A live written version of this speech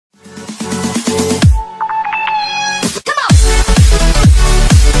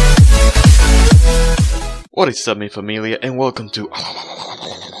What is up, mi familia, and welcome to...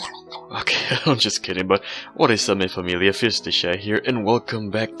 Okay, I'm just kidding, but what is up, mi familia? Pinkie Shy here, and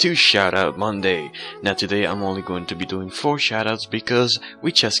welcome back to Shoutout Monday. Now today I'm only going to be doing 4 shoutouts because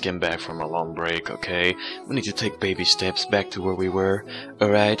we just came back from a long break, okay? We need to take baby steps back to where we were,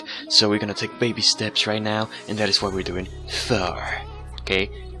 alright? So we're gonna take baby steps right now, and that is what we're doing 4, okay?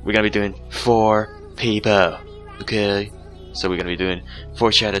 We're gonna be doing 4 people, okay? So we're gonna be doing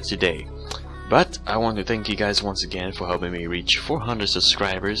 4 shoutouts today. But I want to thank you guys once again for helping me reach 400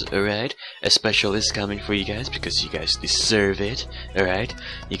 subscribers, alright? A special is coming for you guys because you guys deserve it, alright?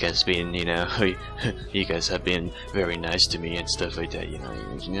 You guys been, you know, you guys have been very nice to me and stuff like that, you know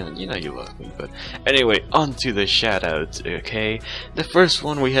you love me. But anyway, on to the shoutouts, okay? The first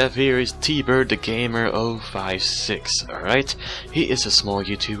one we have here is TBirdTheGamer 056, alright? He is a small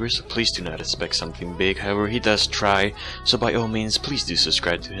YouTuber, so please do not expect something big. However, he does try, so by all means, please do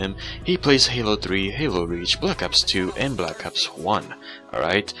subscribe to him. He plays Halo 3, Halo Reach, Black Ops 2, and Black Ops 1.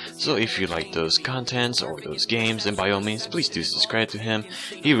 Alright, so if you like those contents or those games, then by all means, please do subscribe to him.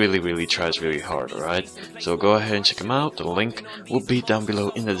 He really tries really hard, alright? So go ahead and check him out. The link will be down below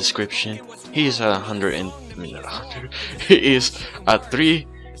in the description. He is at 100 and... I mean, not 100. He is at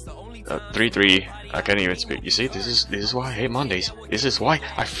 33. I can't even speak. You see, this is why I hate Mondays. This is why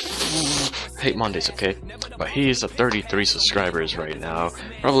I hate Mondays, okay? But he is at 33 subscribers right now.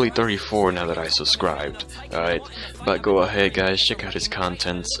 Probably 34 now that I subscribed. Alright, but go ahead guys, check out his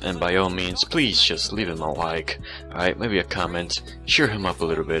contents, and by all means, please just leave him a like. Alright, maybe a comment. Cheer him up a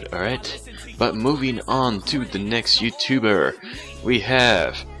little bit, alright? But moving on to the next YouTuber, we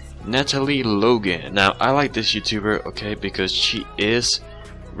have Natalie Logan. Now, I like this YouTuber, okay, because she is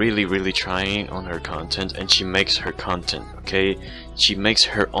really trying on her content, and she makes her content, okay? She makes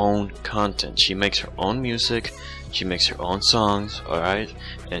her own content, she makes her own music, she makes her own songs, alright?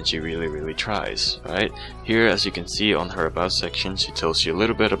 And she really tries, alright? Here, as you can see on her about section, she tells you a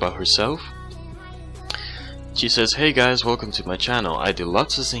little bit about herself. She says, "Hey guys, welcome to my channel. I do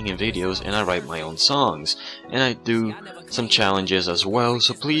lots of singing videos and I write my own songs. And I do some challenges as well,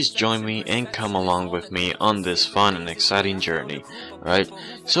 so please join me and come along with me on this fun and exciting journey." Right?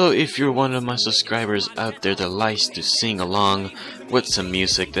 So if you're one of my subscribers out there that likes to sing along with some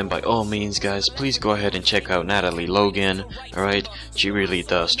music, then by all means guys, please go ahead and check out Natalie Logan. Alright? She really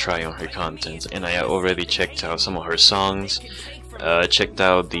does try on her content, and I already checked out some of her songs. Checked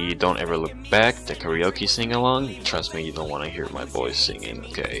out the Don't Ever Look Back, the karaoke sing-along. Trust me, you don't want to hear my voice singing,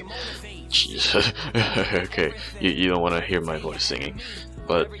 okay? Okay, you don't want to hear my voice singing.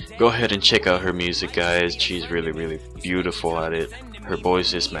 But go ahead and check out her music, guys. She's really beautiful at it. Her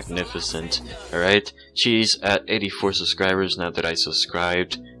voice is magnificent, alright? She's at 84 subscribers now that I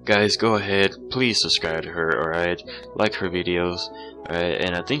subscribed. Guys, go ahead, please subscribe to her, alright? Like her videos, alright?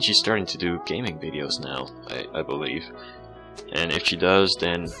 And I think she's starting to do gaming videos now, I believe. And if she does,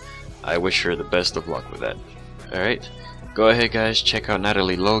 then I wish her the best of luck with that. Alright, go ahead guys, check out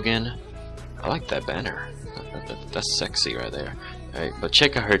Natalie Logan. I like that banner. That's sexy right there. Alright, but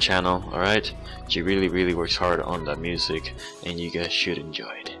check out her channel, alright? She really works hard on that music, and you guys should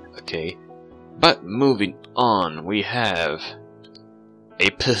enjoy it, okay? But moving on, we have a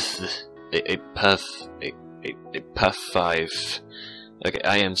Puff 5. Okay,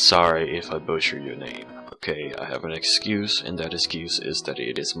 I am sorry if I butcher your name. Okay, I have an excuse, and that excuse is that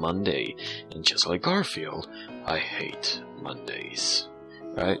it is Monday, and just like Garfield, I hate Mondays.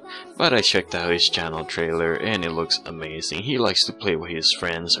 Right? But I checked out his channel trailer, and it looks amazing. He likes to play with his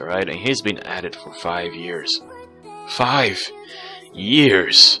friends, alright? And he's been at it for 5 years. 5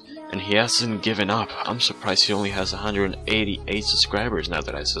 years! And he hasn't given up. I'm surprised he only has 188 subscribers now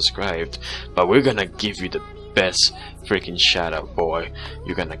that I subscribed. But we're gonna give you the best freaking shout out, boy.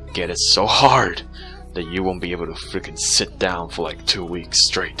 You're gonna get it so hard that you won't be able to freaking sit down for like 2 weeks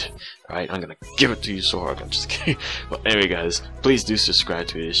straight. Alright, I'm gonna give it to you so hard. I'm just kidding. But anyway guys, please do subscribe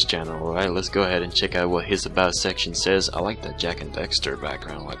to his channel, alright? Let's go ahead and check out what his about section says. I like that Jack and Dexter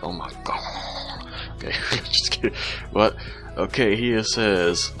background, like, oh my god. Okay, just kidding. But, okay, here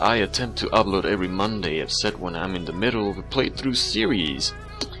says, "I attempt to upload every Monday except when I'm in the middle of a playthrough series.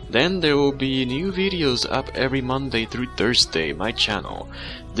 Then there will be new videos up every Monday through Thursday, my channel.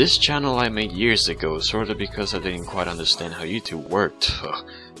 This channel I made years ago, sorta because I didn't quite understand how YouTube worked."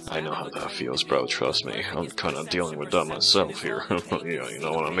 I know how that feels, bro, trust me. I'm kinda dealing with that myself here. Yeah, you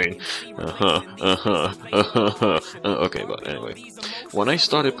know what I mean? Okay, but anyway. "When I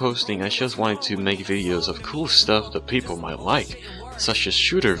started posting, I just wanted to make videos of cool stuff that people might like, such as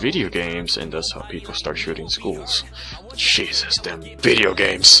shooter video games, and that's how people start shooting schools." Jesus, damn video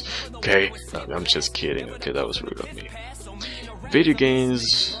games! Okay? No, I'm just kidding, okay, that was rude of me. "Video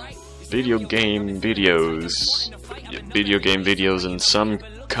games video game videos, and some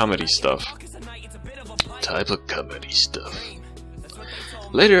comedy stuff. Type of comedy stuff.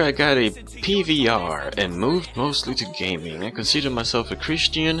 Later I got a PVR and moved mostly to gaming. I consider myself a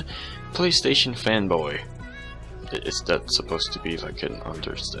Christian PlayStation fanboy. Is that supposed to be like an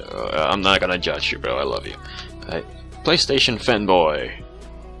understand? I'm not gonna judge you, bro. I love you. Right. PlayStation fanboy.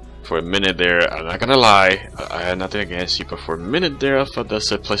 For a minute there, I'm not gonna lie, I had nothing against you, but for a minute there I thought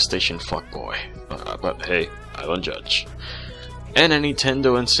that's a PlayStation fuckboy. But hey, I don't judge. And a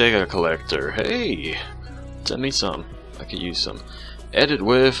Nintendo and Sega collector. Hey, send me some. I could use some. Edit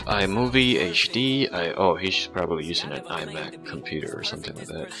with iMovie HD. Oh, he's probably using an iMac computer or something like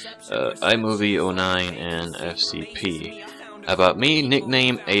that. iMovie 09 and FCP. About me,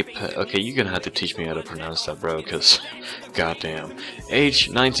 nickname Ape. Okay, you're gonna have to teach me how to pronounce that, bro, because goddamn. Age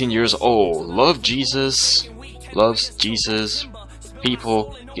 19 years old. Love Jesus. Loves Jesus.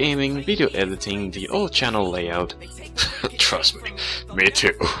 People. Gaming. Video editing. The old channel layout. Trust me. Me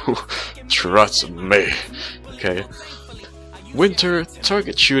too. Trust me. Okay. Winter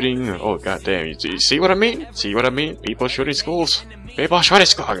target shooting. Oh goddamn! You see what I mean? See what I mean? People shooting schools. People shooting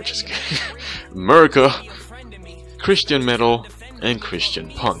schools. I'm just kidding. America, Christian metal, and Christian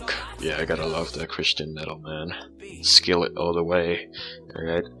punk. Yeah, I gotta love that Christian metal, man. Skillet all the way. All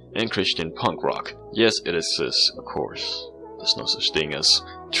right, and Christian punk rock. Yes, it exists, of course. There's no such thing as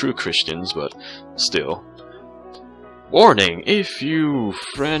true Christians, but still. Warning! If you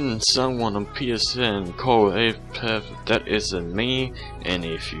friend someone on PSN, call APEF, that isn't me. And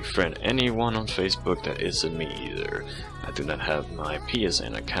if you friend anyone on Facebook, that isn't me either. I do not have my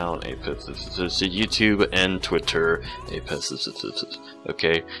PSN account, YouTube and Twitter,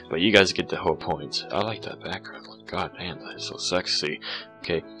 okay? But you guys get the whole point. I like that background. God damn, that is so sexy.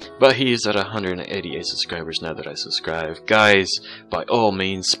 Okay, but he is at 188 subscribers now that I subscribe. Guys, by all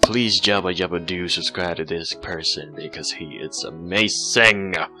means, please jabba do subscribe to this person because he is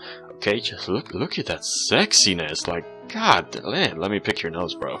amazing. Okay, just look at that sexiness. Like, god damn, let me pick your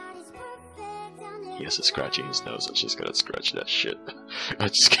nose, bro. He has a scratching his nose. I just gotta scratch that shit. I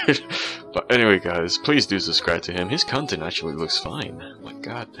just kidding. But anyway, guys, please do subscribe to him. His content actually looks fine. Like,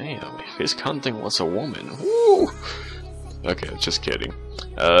 god damn, if his content was a woman, woo! Okay, just kidding.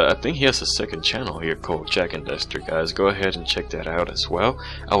 I think he has a second channel here called Jack and Dexter, guys. Go ahead and check that out as well.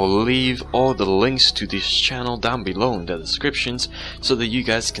 I will leave all the links to this channel down below in the descriptions so that you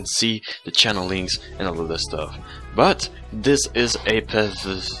guys can see the channel links and all of that stuff. But this is a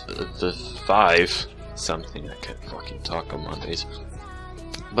the 5 something. I can't fucking talk on Mondays.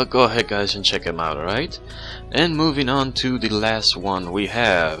 But go ahead, guys, and check him out, alright? And moving on to the last one we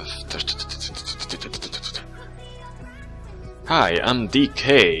have. Hi, I'm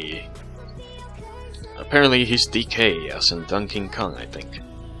DK. Apparently he's DK, as in Donkey Kong, I think.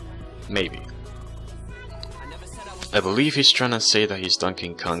 Maybe. I believe he's trying to say that he's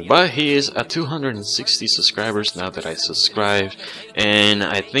Donkey Kong, but he is at 260 subscribers now that I subscribe, and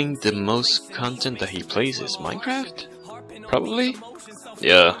I think the most content that he plays is Minecraft? Probably?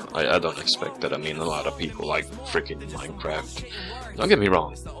 Yeah, I don't expect that. I mean, a lot of people like freaking Minecraft. Don't get me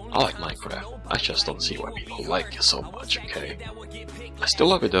wrong, I like Minecraft. I just don't see why people like it so much, okay? I still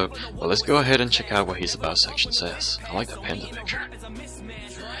love it though, but let's go ahead and check out what his about section says. I like that panda picture.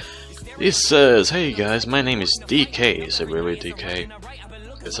 It says, hey guys, my name is DK. Is it really DK?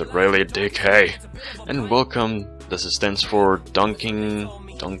 Is it really DK? And welcome, this stands for Dunking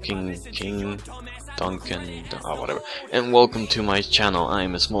King, whatever. And welcome to my channel. I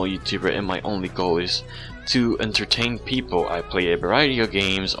am a small YouTuber and my only goal is to entertain people. I play a variety of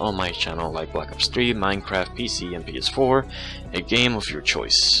games on my channel like Black Ops 3, Minecraft, PC and PS4, a game of your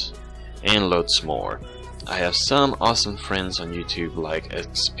choice, and loads more. I have some awesome friends on YouTube like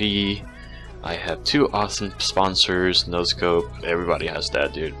XP. I have 2 awesome sponsors, NoScope. Everybody has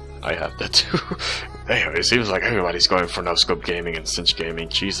that, dude. I have that too. Anyway, it seems like everybody's going for NoScope Gaming and Cinch Gaming.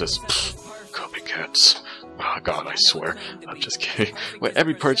 Jesus. Copycats. Oh god, I swear. I'm just kidding. With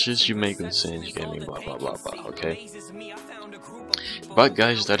every purchase you make on Cinch Gaming, blah blah blah blah, okay? But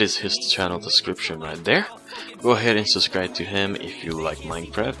guys, that is his channel description right there. Go ahead and subscribe to him if you like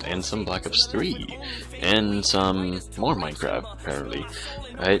Minecraft and some Black Ops 3. And some more Minecraft, apparently.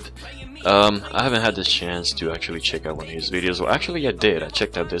 Right? I haven't had the chance to actually check out one of his videos. Well, actually I did. I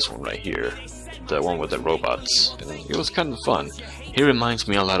checked out this one right here. The one with the robots. And it was kind of fun. He reminds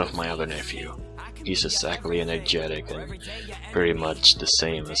me a lot of my other nephew. He's exactly energetic and pretty much the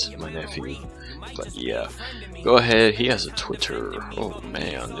same as my nephew. But yeah, go ahead, he has a Twitter. Oh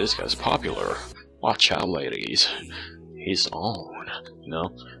man, this guy's popular. Watch out, ladies. his own. You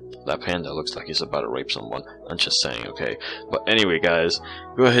know, that panda looks like he's about to rape someone. I'm just saying, okay? But anyway, guys,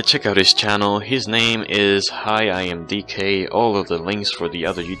 go ahead, check out his channel. His name is Hi, I am DK. All of the links for the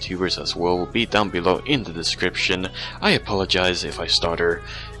other YouTubers as well will be down below in the description. I apologize if I stutter,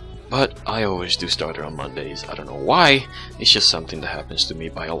 but I always do stutter on Mondays. I don't know why. It's just something that happens to me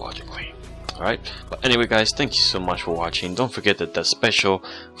biologically. Alright, but anyway, guys, thank you so much for watching. Don't forget that the special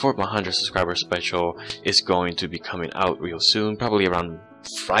for my 100 subscriber special is going to be coming out real soon, probably around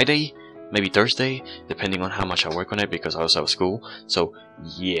Friday, maybe Thursday, depending on how much I work on it, because I also have school. So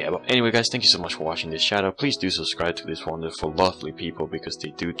yeah, but anyway, guys, thank you so much for watching this Shoutout. Please do subscribe to these wonderful, lovely people, because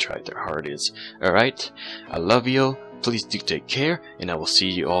they do try their hardest. Alright, I love you all. Please do take care, and I will see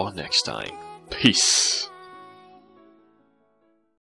you all next time. Peace.